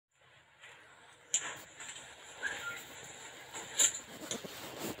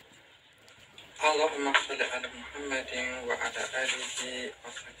Allahumma salli ala Muhammadin wa ala alihi wa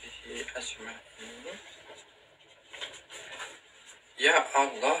sahbihi ajma'in. Ya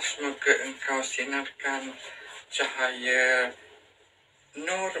Allah, semoga Engkau sinarkan cahaya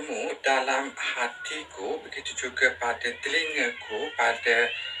nurmu dalam hatiku, begitu juga pada telingaku,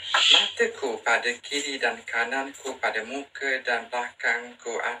 pada mataku, pada kiri dan kananku, pada muka dan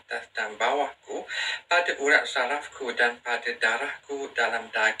belakangku, atas dan bawahku, pada urat sarafku dan pada darahku,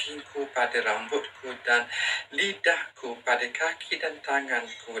 dalam dagingku, pada rambutku dan lidahku, pada kaki dan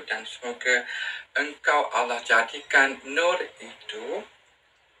tanganku, dan semoga Engkau Allah jadikan nur itu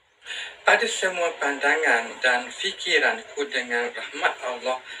pada semua pandangan dan fikiranku dengan rahmat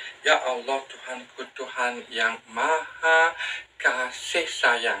Allah. Ya Allah, Tuhanku, Tuhan yang maha kasih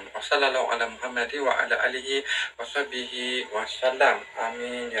sayang. Wassallallahu ala Muhammadin wa ala alihi wa sahbihi wasallam.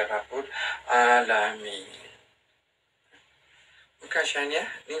 Amin ya rabbul alamin. Bukan Syania,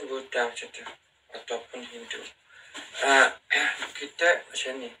 ni Buddha macam tu, ataupun Hindu. Kita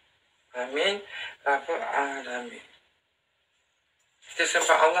macam ni. Amin rabbul alamin. Kita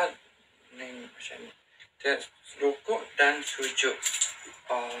sembah Allah ni macam ni. Kita rukuk dan sujud.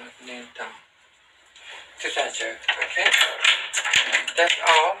 Ni down. Itu saja. Okay. That's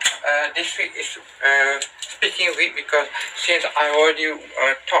all. This week is speaking week because since I already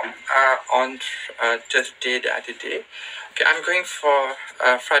talked on Thursday the other day. Okay, I'm going for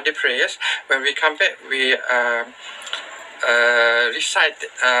Friday prayers. When we come back, we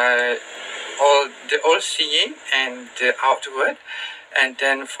recite all the old seeing and the outward, and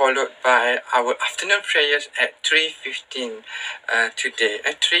then followed by our afternoon prayers at 3:15 today,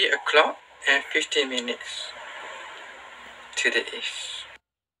 at 3 o'clock and 15 minutes to the east.